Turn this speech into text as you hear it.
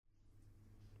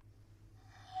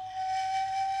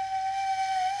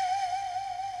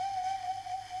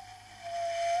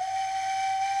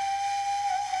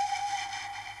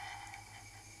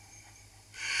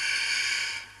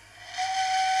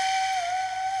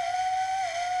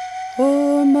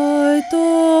mai tō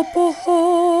poho,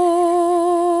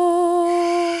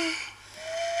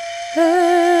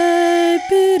 hei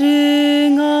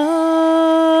piringa.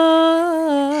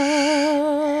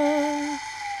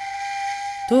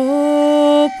 Tō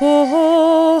poho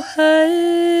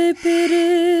hei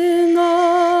piringa,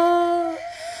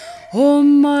 o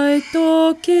mai tō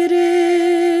kiri,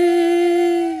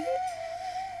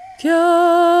 kia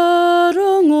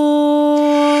rongo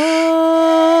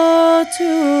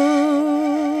atu.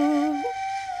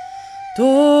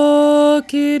 Tō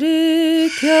kiri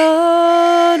kia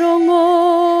rongo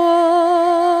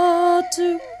atu,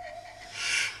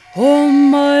 o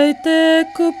mai te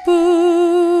kupu,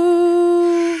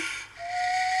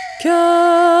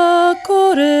 kia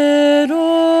korero.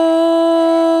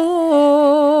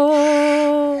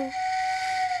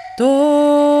 Tō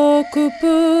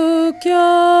kupu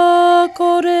kia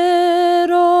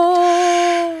korero,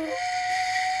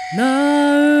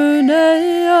 nau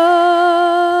nei a,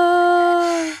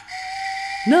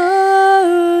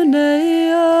 nau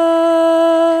nei a,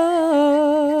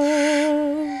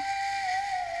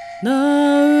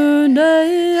 nau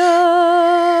nei a.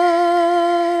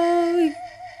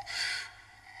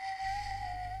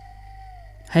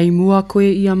 Hei mua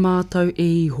koe ia mātou e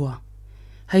ihoa.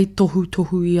 Hei tohu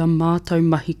tohu ia mātou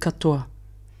mahi katoa.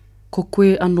 Ko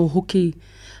koe anō hoki,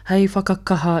 hei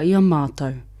whakakaha ia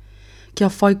mātou. Kia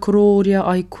whai korōria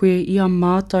ai koe ia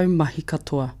mātou mahi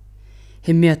katoa.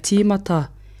 He mea tīmata,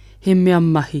 he mea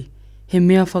mahi, he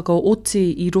mea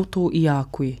whakaoti i roto i a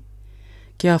koe.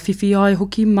 Kia whiwhi ai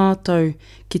hoki mātou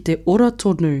ki te ora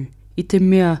tonu i te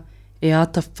mea e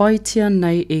ata whaitia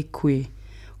nei e koe.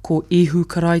 Ko ihu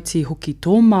karaiti hoki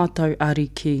tō mātou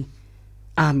ariki.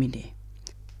 Āmine.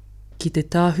 Ki te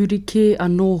tāhuri ke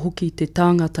anō hoki te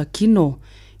tāngata kino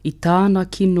i tāna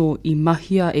kino i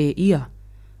mahia e ia.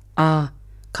 Ā,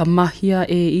 ka mahia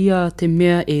e ia te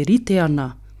mea e rite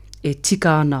ana, e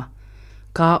tika ana.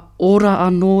 Ka ora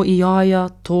anō i aia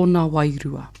tōna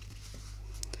wairua.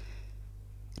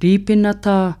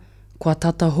 Rīpenata kua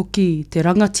tata hoki te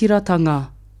rangatiratanga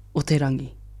o te rangi.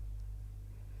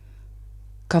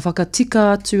 Ka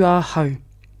whakatika atu a hau,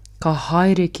 ka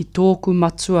haere ki tōku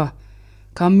matua,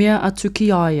 ka mea atu ki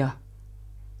aia.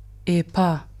 E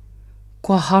pā,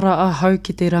 kua hara a hau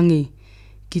ki te rangi,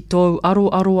 ki tō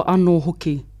aro anō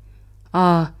hoki.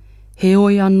 Ā, he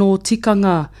oi anō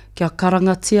tikanga kia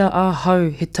karangatia a hau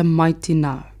he tamaiti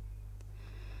nāu.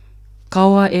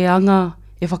 Kaua e anga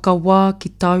e whakawā ki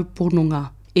tau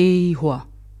pononga e ihoa.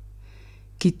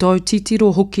 Ki tau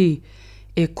titiro hoki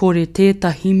e kore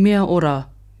tētahi mea ora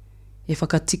e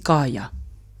whakatikaia.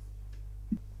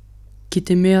 Ki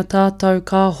te mea tātou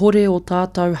ka hore o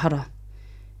tātou hara,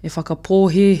 e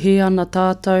whakapōhehe ana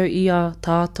tātou i a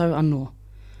tātou anō.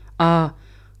 Ā,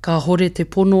 ka hore te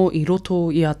pono i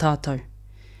roto i a tātou.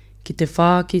 Ki te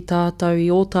whā ki tātou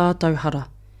i o tātou hara,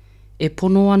 e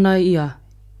pono ana ia,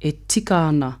 e tika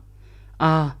ana.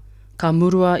 Ā, ka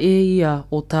murua e ia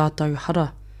o tātou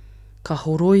hara, ka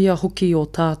horoia hoki o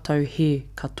tātou he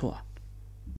katoa.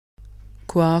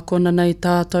 Kua akona nei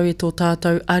tātou e tō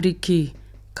tātou ariki,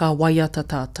 ka waiata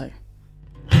tātou.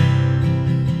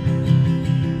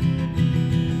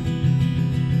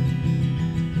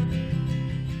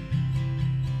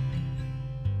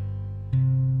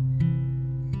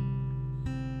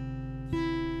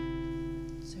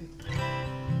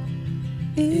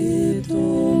 I tō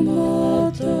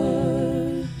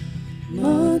mātou,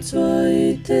 matua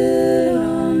i te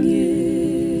rangi.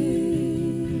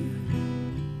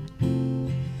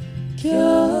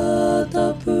 Kia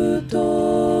tapu tō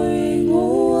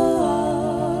ingoa,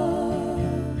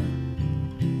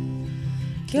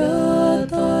 kia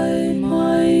tai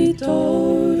mai tō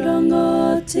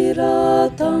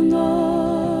rangatiratanga,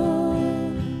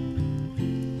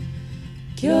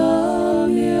 kia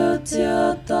mea tia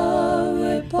tau e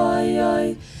pai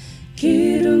ai ki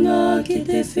runga ki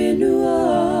te whenua,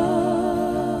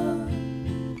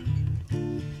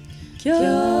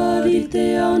 kia rite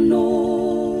anō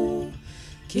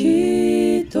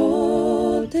ki tō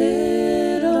te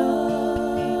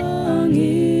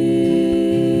rangi.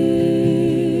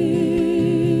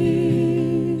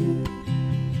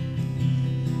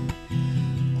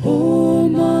 Ho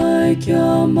mai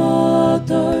kia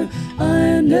mātou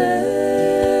ai nei,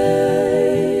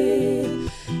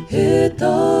 he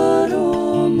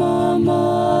taro mā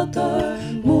mātou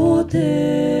mō te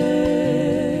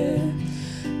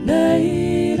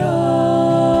nei rā.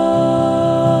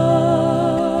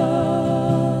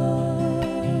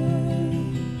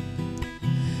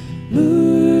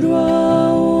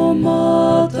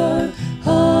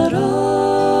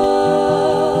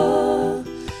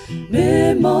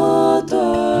 me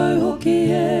mātou hoki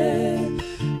e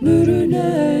muru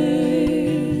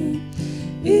nei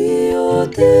I o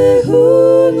te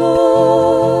hunga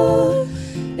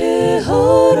e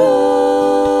harana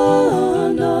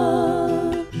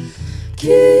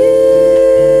ki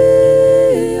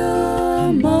a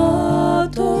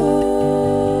mātou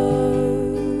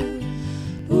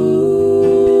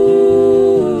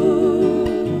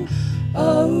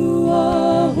aua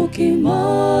hoki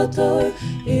mātou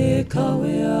e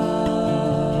kawea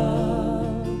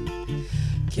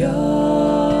kia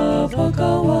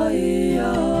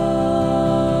whakawaia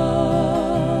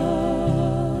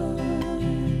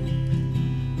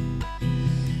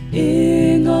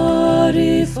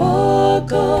Engari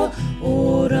whakaorangi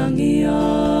a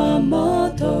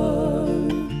mātou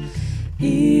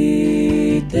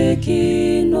I te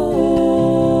kino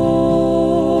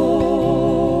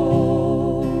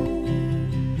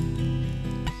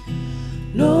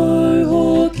Nau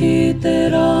hoki te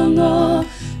ranga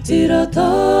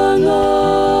tiratanga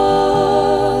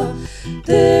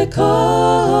te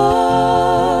kaha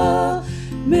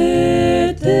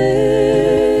me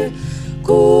te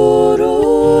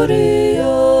kororia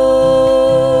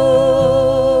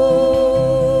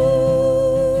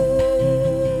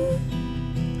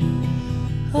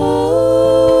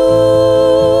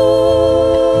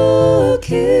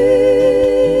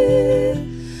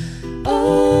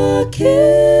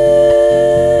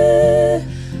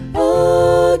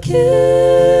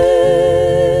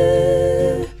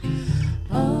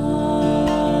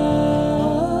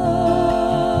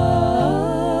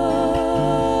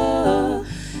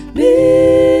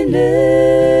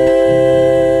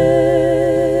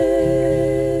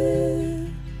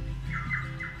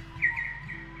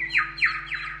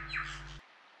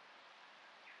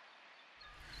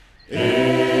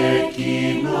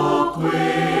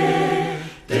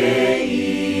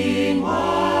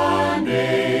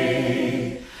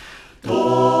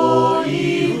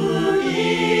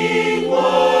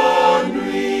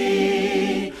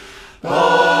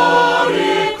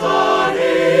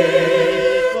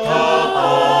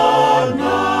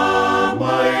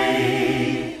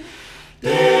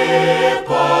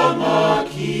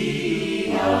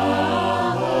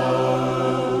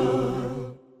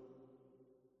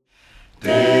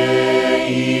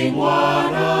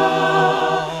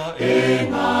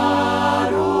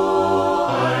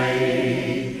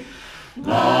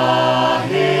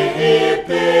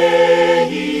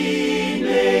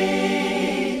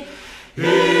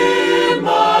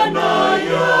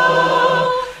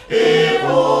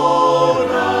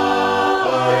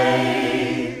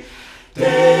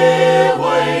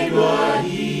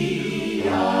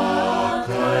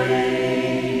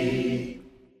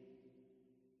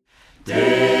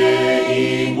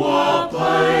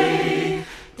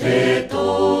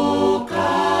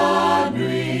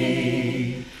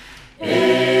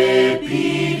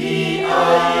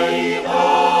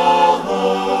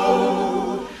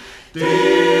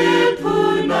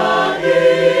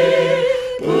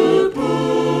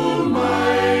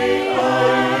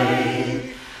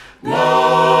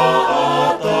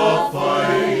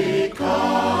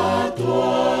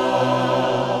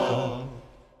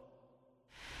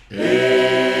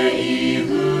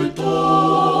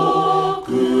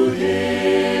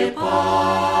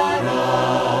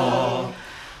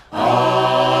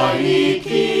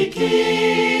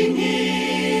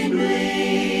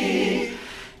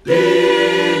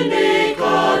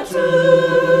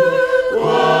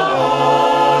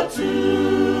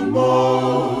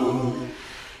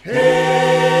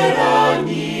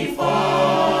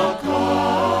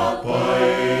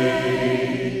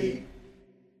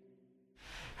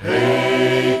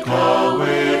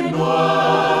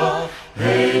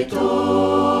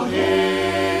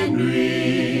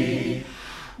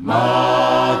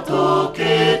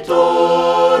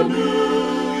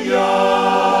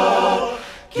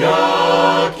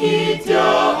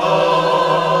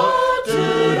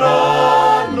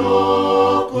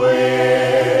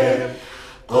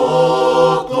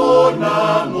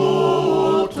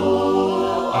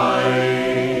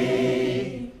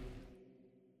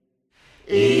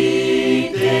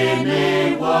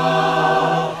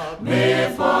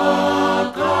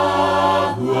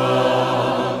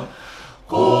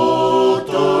Ko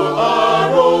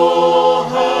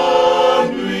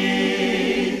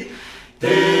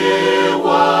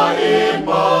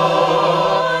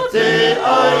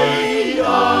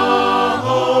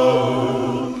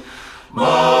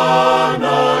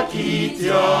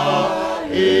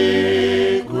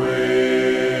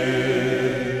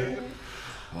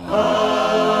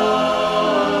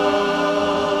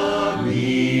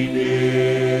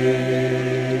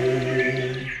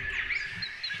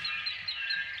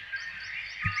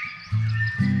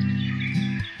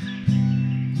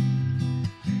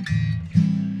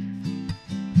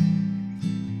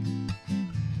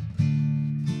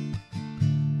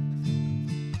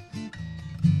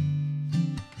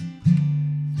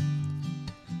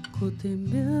Ko te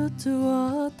mea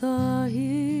tuatahi,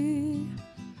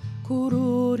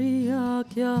 kororia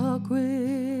kia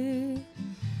koe.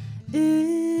 E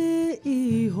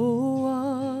ihoa,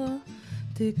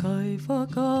 te kai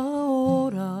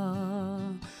whakaora.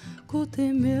 Ko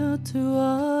te mea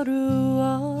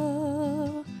tuarua,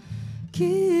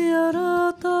 ki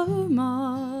ara tauma.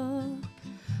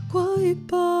 Kua i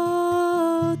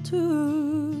pātu,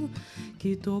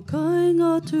 ki tō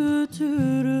kainga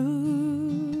tūturu.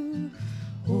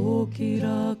 Hoki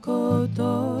rā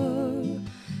koutou,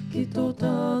 ki tō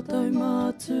tātou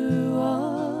mātua,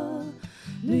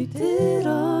 nui te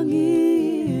rangi,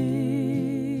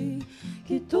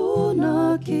 ki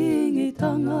tōna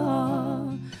kingitanga,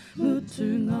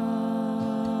 mutunga.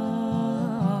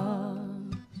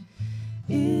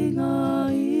 I ngā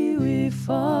iwi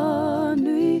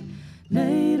whānui,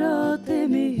 nei rā te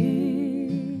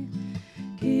mihi,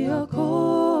 ki a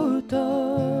koutou.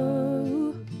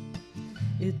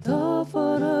 E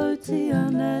tāwharautia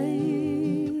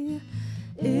nei,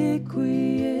 e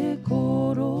kui e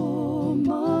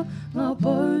koroma, ngā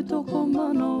pautoko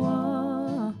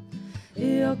manoa,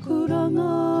 e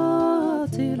akuranga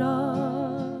te rā,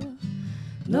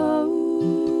 nau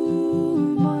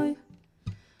mai,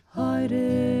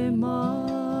 haere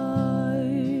mai.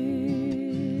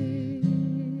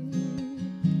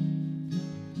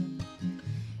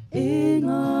 E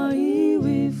ngā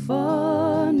iwi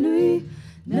whānui,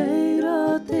 nei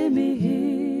rā te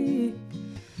mihi,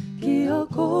 ki a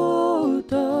koutou.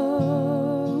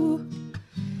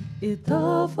 E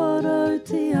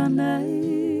tāwharautia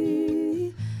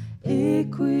nei, e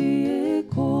kui e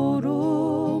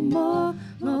koroma,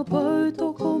 ngā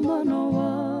pautoko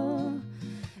manoa,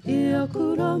 e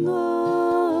akuranga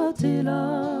te rā,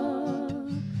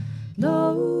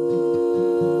 nau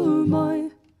mai,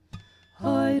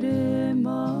 haere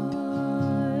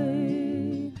mai,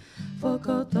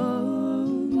 whakatau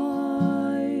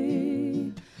mai,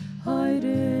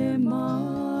 haere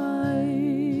mai,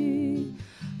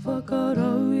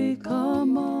 whakarau I ka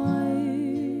mai.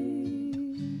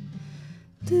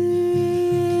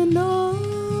 Tēnā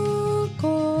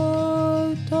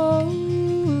koutou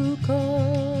ka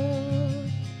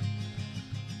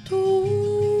toa.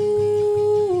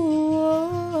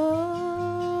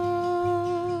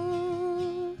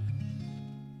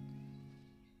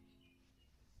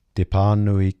 Te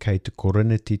pānui kei te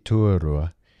koriniti tuarua,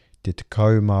 te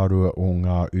kaumārua o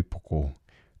ngā upoko,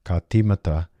 ka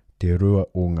timata te rua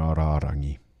o ngā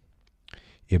rārangi.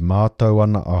 E mātau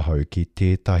ana ahau ki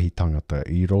tētahi tangata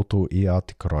I roto I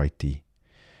Ātikaraiti.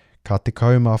 Ka te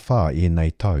kaumā whā e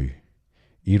nei tau.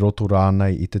 I roto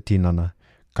rānei I te tinana,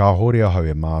 ka hore ahau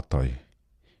e mātau.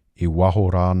 I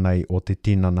waho rānei o te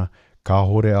tinana, ka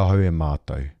hore ahau e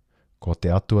mātau. Ko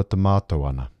te atua te mātau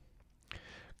ana.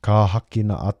 Ka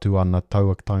hakina atu ana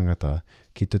taua tangata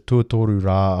ki te tuatoru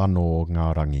rā anō o ngā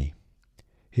rangi.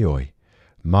 Heoi,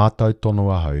 mātau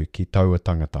tono ahau ki taua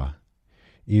tangata.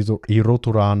 I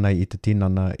roto rānei I te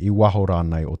tinana, I waho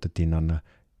rānei o te tinana,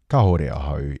 ka hore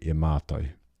ahau e mātau.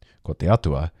 Ko te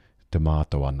atua, te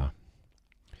mātau ana.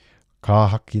 Ka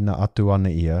hakina atu ana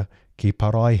ia ki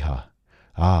paraiha.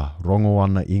 Rongo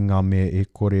ana I ngā mea e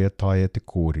kore tai e te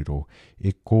kōrero,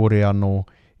 e kore anō,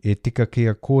 e tika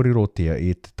kia kōrerotia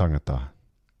I te tangata.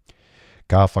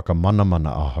 Ka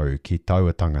whakamanamana ahau ki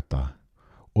taua tangata.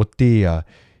 O tia,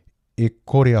 e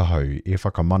kore ahau e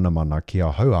whakamanamana ki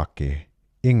a hau ake,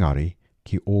 engari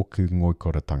ki ōku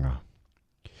ngoikoratanga.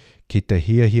 Ki te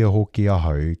hiahia hoki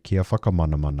ahau ki a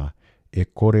whakamanamana, e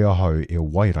kore ahau e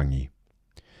wairangi.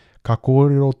 Ka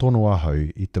kōrero tono ahau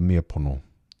I te mea pono.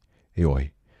 E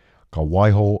oi, ka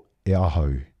waiho e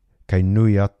ahau, kei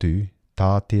nui atu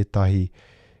tā tētahi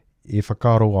e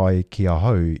whakaro ai ki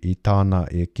ahau I tāna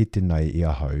e kite nei I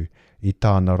ahau, I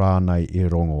tāna rānei e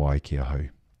rongo ai ki ahau.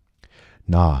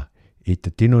 Nā, I te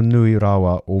tino nui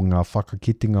rawa o ngā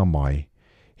whakakitinga mai,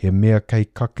 he mea kei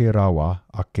kake rawa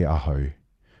ake ahau.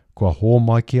 Kua hō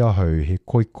mai ki ahau he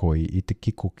koikoi I te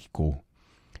kiko.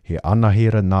 He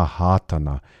anahera nā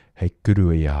hātana hei kuru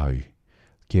I ahau.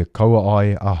 Kia kaua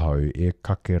ai ahau e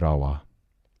kake rawa.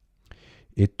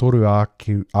 E toru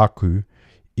aku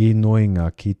I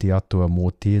noinga ki te atua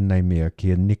mō tēnei mea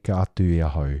kia nika atu I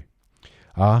ahau.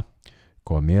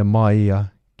 Kua mea mai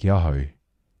ia ki ahau.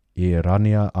 E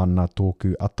rania ana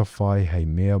tōku atawhai hei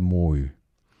mea mōu.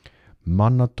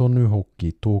 Mana tonu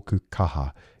hoki tōku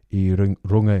kaha I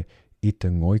runga I te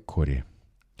ngoikore.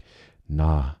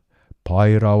 Nā,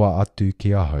 pai rawa atu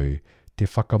ki ahau, te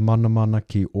whakamanamana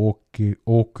ki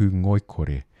ōku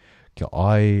ngoikore, ki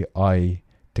ai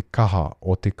te kaha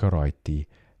o te karaiti,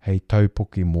 hei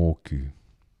taupoki mōku.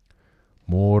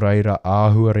 Mō reira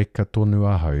āhua reka tonu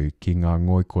ahau ki ngā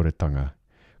ngoikoretanga,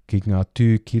 ki ngā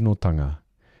tūkinotanga,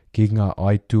 ki ngā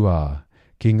aitua,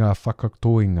 ki ngā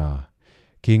whakatoinga,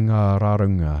 ki ngā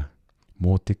rarunga,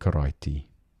 mō te karaiti.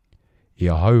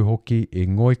 Ia hau hoki e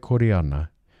ngoikore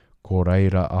ana, ko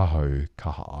reira ahau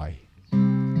kaha ai.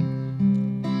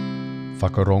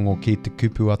 Whakarongo ki te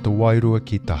kupu atu wairua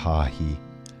ki te hāhi,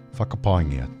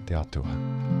 whakapaingia te atua.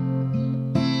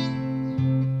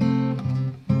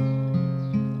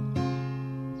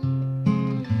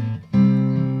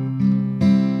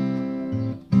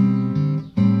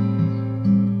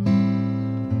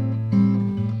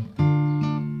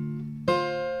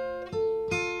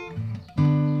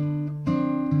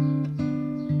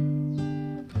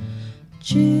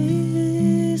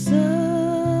 Jesus,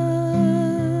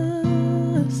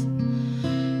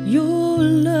 your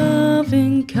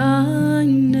loving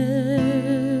kindness,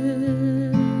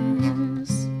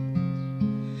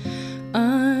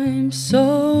 I'm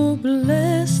so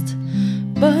blessed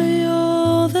by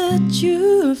all that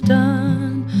you've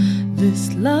done,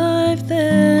 this life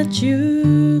that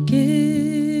you give.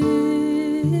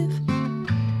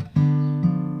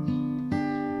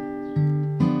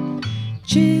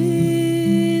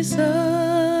 Jesus,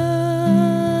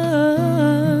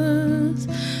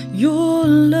 your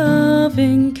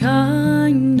loving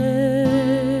kindness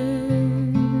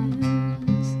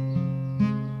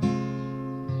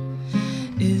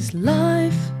is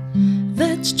life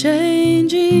that's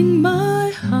changing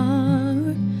my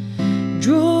heart,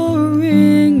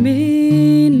 drawing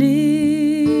me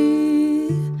near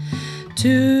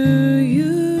to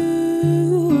you.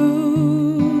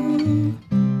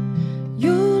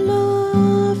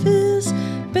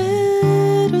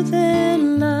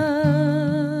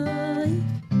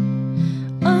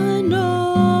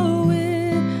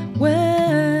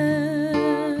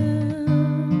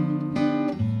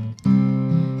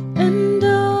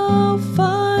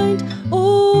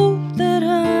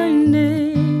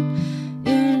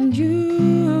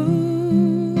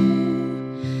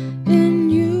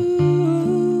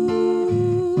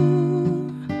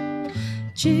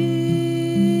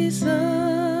 Jesus,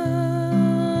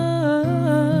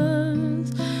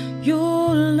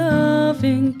 your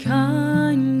loving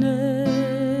kindness,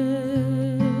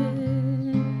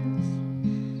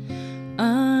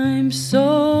 I'm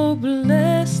so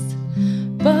blessed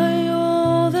by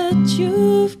all that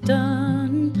you've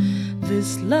done,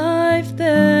 this life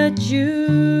that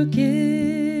you give.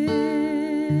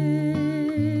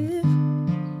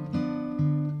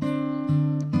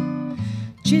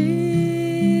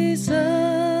 Jesus,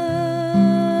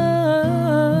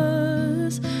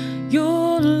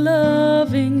 your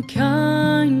loving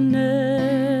kindness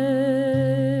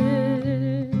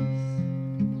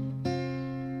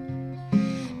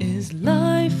is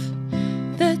life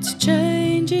that's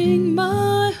changing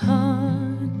my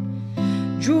heart,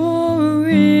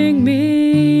 drawing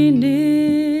me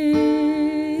near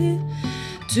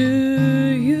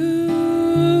to you.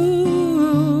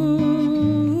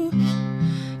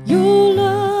 Your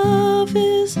love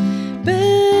is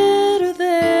better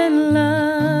than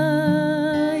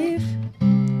life,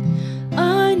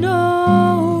 I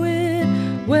know it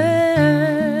well,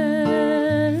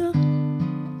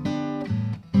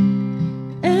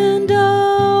 and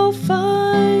I'll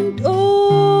find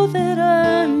all that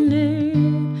I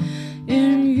need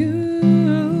in you,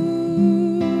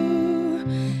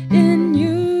 in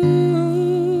you.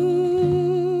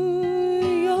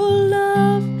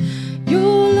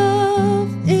 Your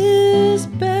love is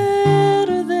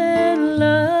better than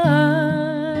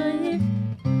life,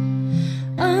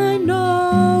 I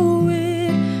know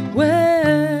it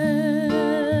well,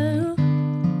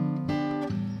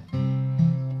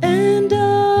 and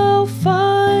I'll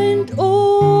find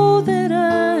all that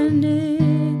I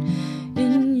need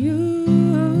in you,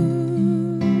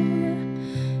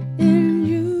 in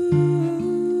you,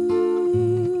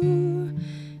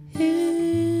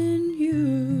 in you.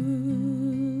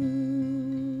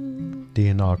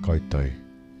 Tēnā koutou.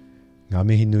 Ngā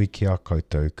mihi nui ki a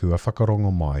koutou kua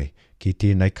whakarongo mai ki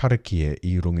tēnei karakia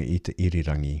I runga I te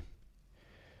irirangi.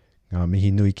 Ngā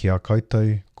mihi nui ki a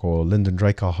koutou, ko Lyndon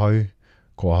Drake ahau,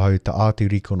 ko hau te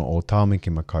ātirikono o Tāmaki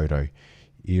Makaurau,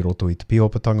 I roto I te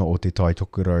piopatanga o te tai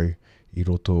tokurau, I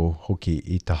roto hoki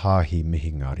I te hāhi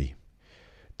mihingari.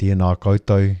 Tēnā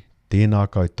koutou, tēnā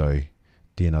koutou,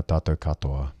 tēnā tātou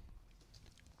katoa.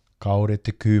 Kaore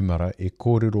te kumara e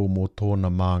kōrero mō tōna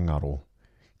māngaro.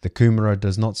 The kumara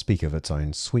does not speak of its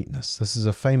own sweetness. This is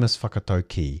a famous whakatau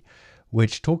ki,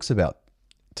 which talks about,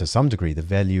 to some degree, the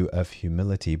value of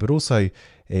humility, but also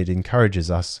it encourages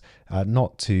us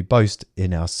not to boast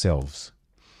in ourselves.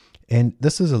 And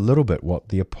this is a little bit what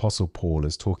the Apostle Paul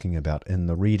is talking about in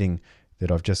the reading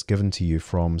that I've just given to you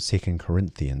from 2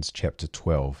 Corinthians chapter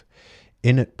 12.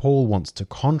 In it, Paul wants to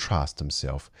contrast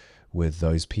himself with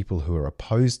those people who are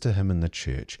opposed to him in the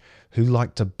church, who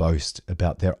like to boast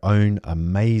about their own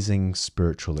amazing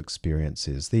spiritual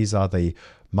experiences. These are the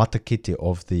matakete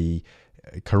of the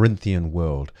Corinthian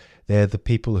world. They're the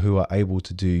people who are able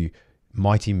to do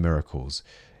mighty miracles.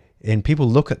 And people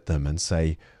look at them and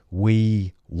say,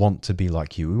 we want to be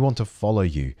like you. We want to follow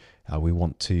you. We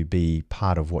want to be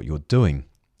part of what you're doing.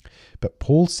 But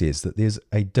Paul says that there's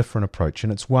a different approach,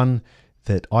 and it's one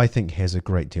that I think has a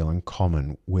great deal in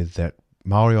common with that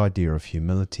Maori idea of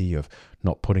humility, of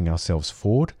not putting ourselves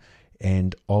forward,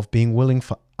 and of being willing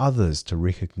for others to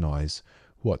recognize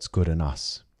what's good in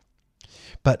us.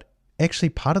 But actually,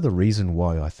 part of the reason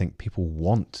why I think people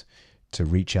want to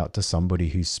reach out to somebody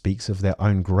who speaks of their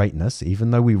own greatness,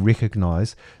 even though we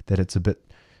recognize that it's a bit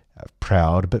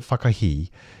proud, a bit whakahi,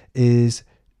 is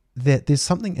that there's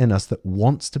something in us that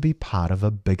wants to be part of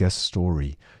a bigger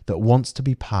story, that wants to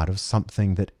be part of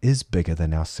something that is bigger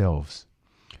than ourselves.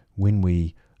 When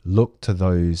we look to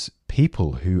those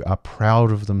people who are proud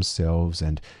of themselves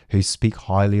and who speak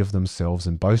highly of themselves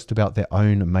and boast about their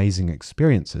own amazing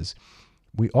experiences,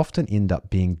 we often end up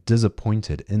being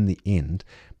disappointed in the end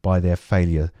by their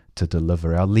failure to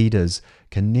deliver. Our leaders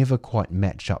can never quite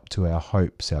match up to our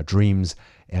hopes, our dreams,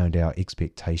 and our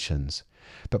expectations.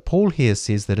 But Paul here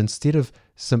says that instead of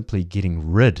simply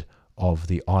getting rid of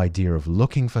the idea of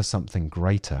looking for something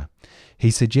greater,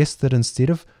 he suggests that instead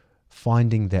of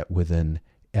finding that within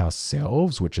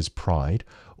ourselves, which is pride,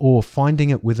 or finding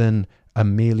it within a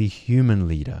merely human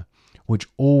leader, which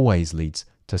always leads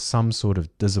to some sort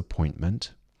of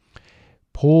disappointment,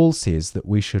 Paul says that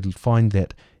we should find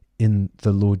that in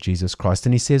the Lord Jesus Christ.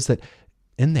 And he says that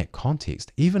in that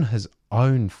context, even his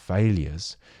own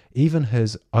failures, even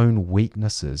his own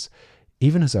weaknesses,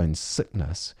 even his own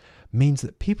sickness, means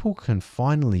that people can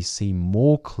finally see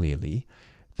more clearly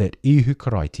that Ihu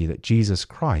Karaiti, that Jesus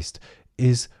Christ,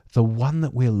 is the one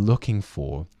that we're looking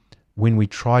for when we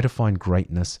try to find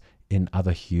greatness in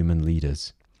other human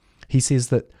leaders. He says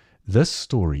that this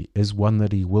story is one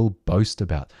that he will boast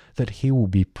about, that he will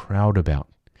be proud about,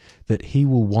 that he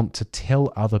will want to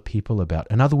tell other people about.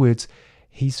 In other words,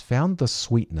 he's found the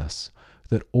sweetness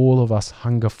that all of us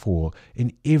hunger for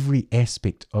in every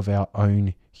aspect of our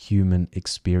own human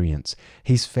experience.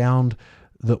 He's found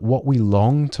that what we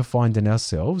long to find in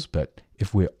ourselves, but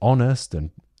if we're honest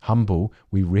and humble,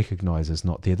 we recognize is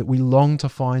not there, that we long to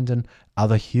find in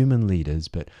other human leaders,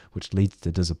 but which leads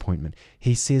to disappointment.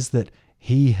 He says that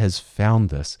he has found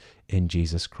this in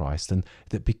Jesus Christ, and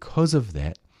that because of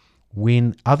that,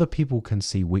 when other people can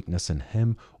see weakness in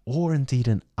him, or indeed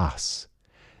in us,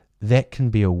 that can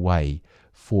be a way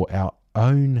for our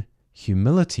own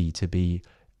humility to be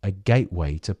a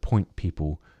gateway to point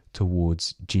people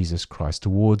towards Jesus Christ,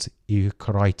 towards Ihu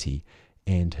Karaiti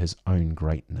and his own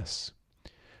greatness.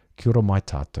 Kia ora mai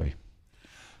tātou.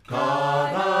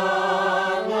 Karangatia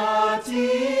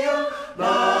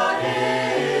la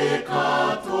e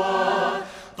katoa,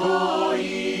 tō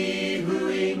ihu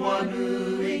I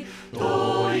wanui, tō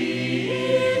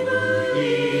ihu I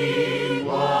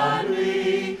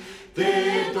wanui, te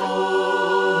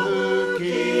tohu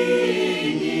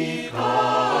ki ka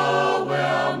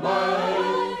wea mai.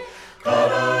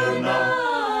 Karona,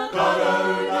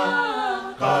 karona,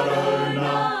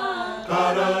 karona,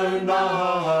 karona,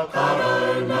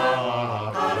 karona,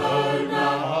 karona,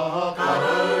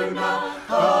 karona,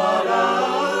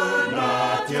 karona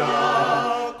tia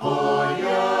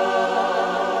koia.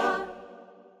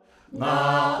 Ngā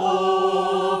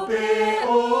ope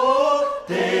o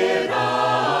te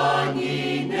rangi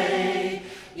nei,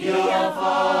 ia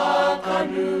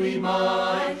whakanui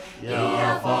mai,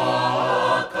 ia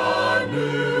whakanui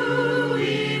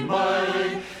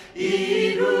mai,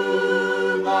 I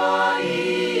runga I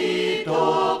tō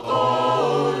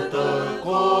koutou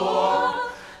koa.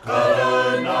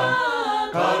 Karona,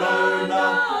 karona,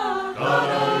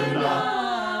 karona,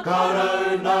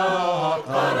 karona,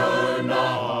 karona,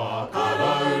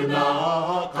 karona,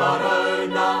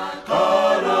 karona,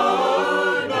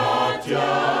 karona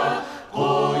tia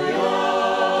koia.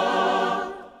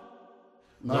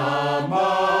 Ngā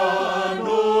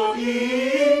mano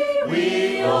iwi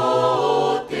o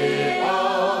te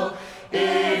ao, e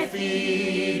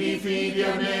whiri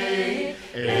anei,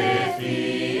 e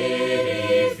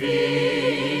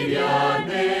whiri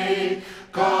anei,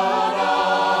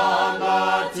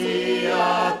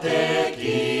 karangatia te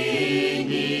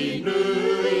kingi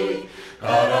nui.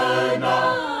 Karona,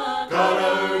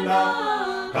 karona,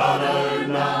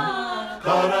 karona,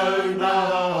 karona,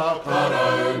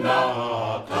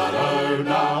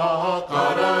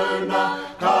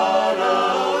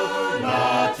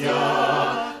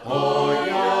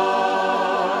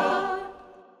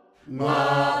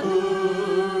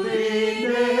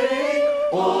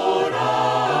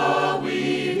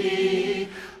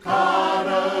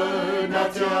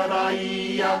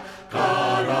 raia,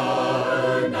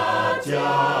 karau nā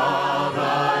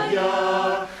tiaraia,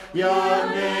 ia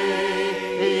nei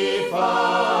I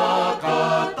whakatangata.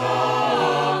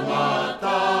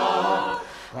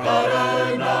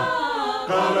 Karauna,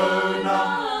 karauna,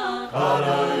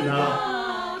 karauna,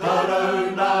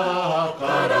 karauna,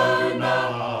 karauna,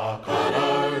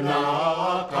 karauna,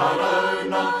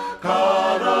 karauna,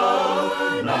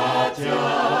 karauna tia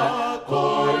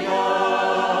koia.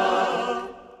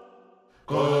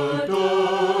 Koto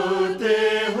te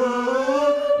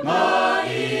hunga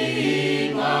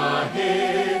I ngā he,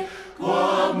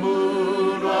 kua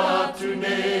mura atu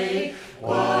nei,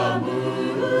 kua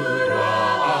mura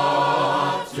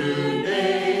atu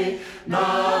nei,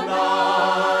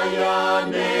 nānāia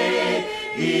nei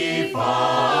I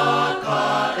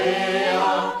whakaea.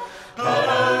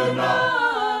 Karauna,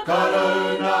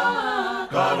 karauna,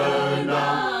 karauna,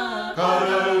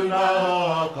 karauna,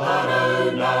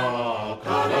 karauna,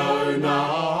 karauna,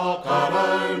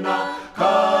 karauna,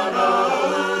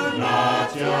 karauna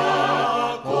tia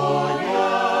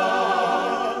koia.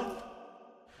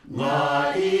 Ngā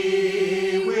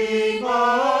iwi ngā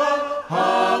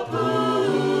hapu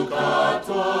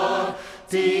katoa,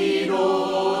 tiro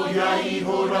ia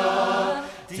ihora,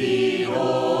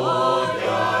 tiro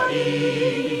ia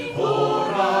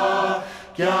ihora,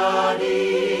 kia ni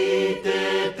te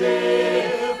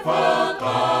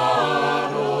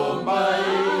whakaro mai.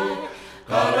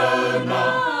 Karauna,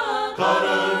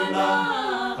 karauna,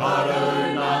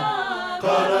 karauna,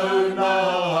 karauna,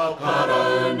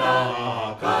 karauna,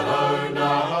 karauna,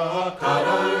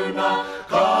 karauna,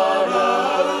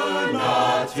 karauna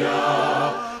tia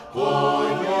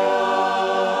koia.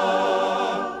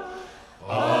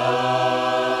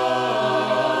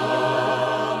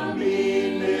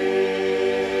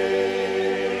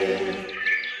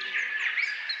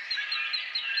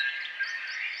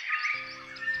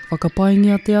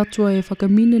 Whakapaingia te atua e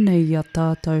whakamine nei I a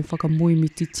tātou,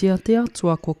 whakamoemititia te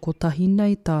atua kua kotahi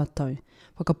nei tātou.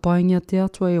 Whakapaingia te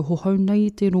atua e hohau nei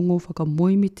I te rongo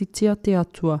whakamoemititia te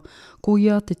atua ko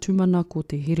ia te tumana ko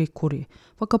te here kore.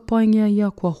 Whakapaingia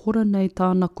ia kua hora nei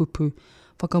tāna kupu,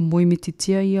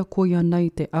 whakamoemititia ia ko ia nei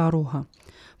te aroha.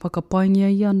 Whakapaingia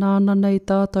ia nāna nei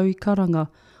tātou I karanga,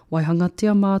 wai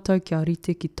hangatia mātou kia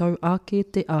rite ki tau ake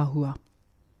te āhua.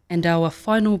 And our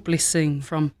final blessing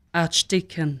from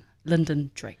Archdeacon Lyndon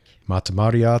Drake. Mā te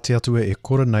Māori āti atua e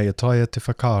kora nei a taia te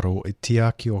whakaaro I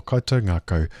tiaki o koutou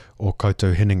ngākau o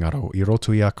koutou hinengaro I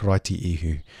roto I a karaiti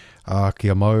ihu. A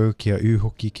kia mau, kia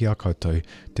uhoki ki a koutou,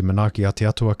 te manaaki a te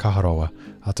atua kaharoa,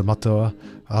 a te matua,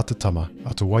 a te tama,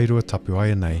 a te wairua tapu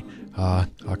ai nei, a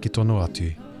ki tono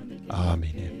atu.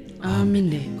 Āmene.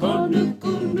 Āmene.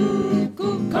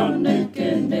 Kanukunuku,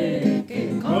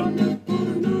 kanekeneke,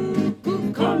 kanukunuku,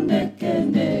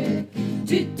 kanekeneke,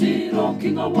 titiro ki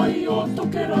ngā wai o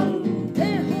tokerau.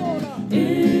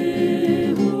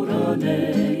 E hora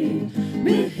nei,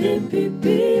 me he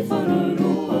pipi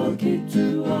whararoa ki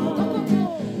tua,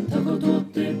 takato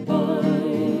te pai,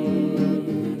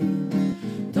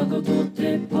 takato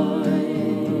te pai.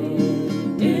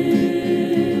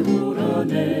 E hora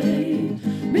nei,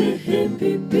 me he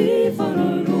pipi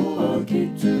whararoa ki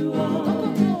tua,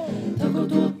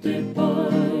 takato te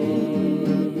pai,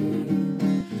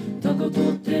 takato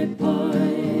te pai.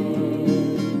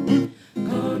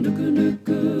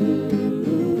 Kanukunuku,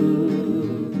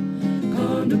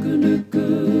 kanukunuku,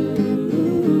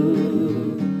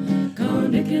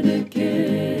 kanekeneke,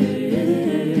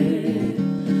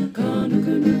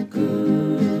 kanukunuku.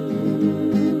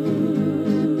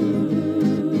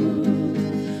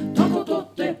 Takato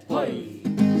te pai,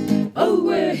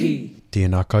 auehi.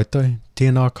 Tēnā koutou,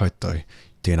 tēnā koutou,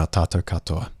 tēnā tātou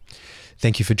katoa.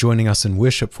 Thank you for joining us in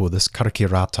worship for this Karakia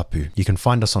Rātapu. You can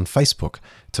find us on Facebook,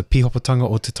 Te Pihopatanga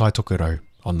o Te Taitokerau,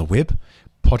 on the web,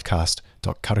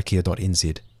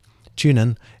 podcast.karakia.nz. Tune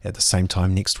in at the same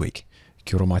time next week.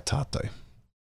 Kia ora mai tātou.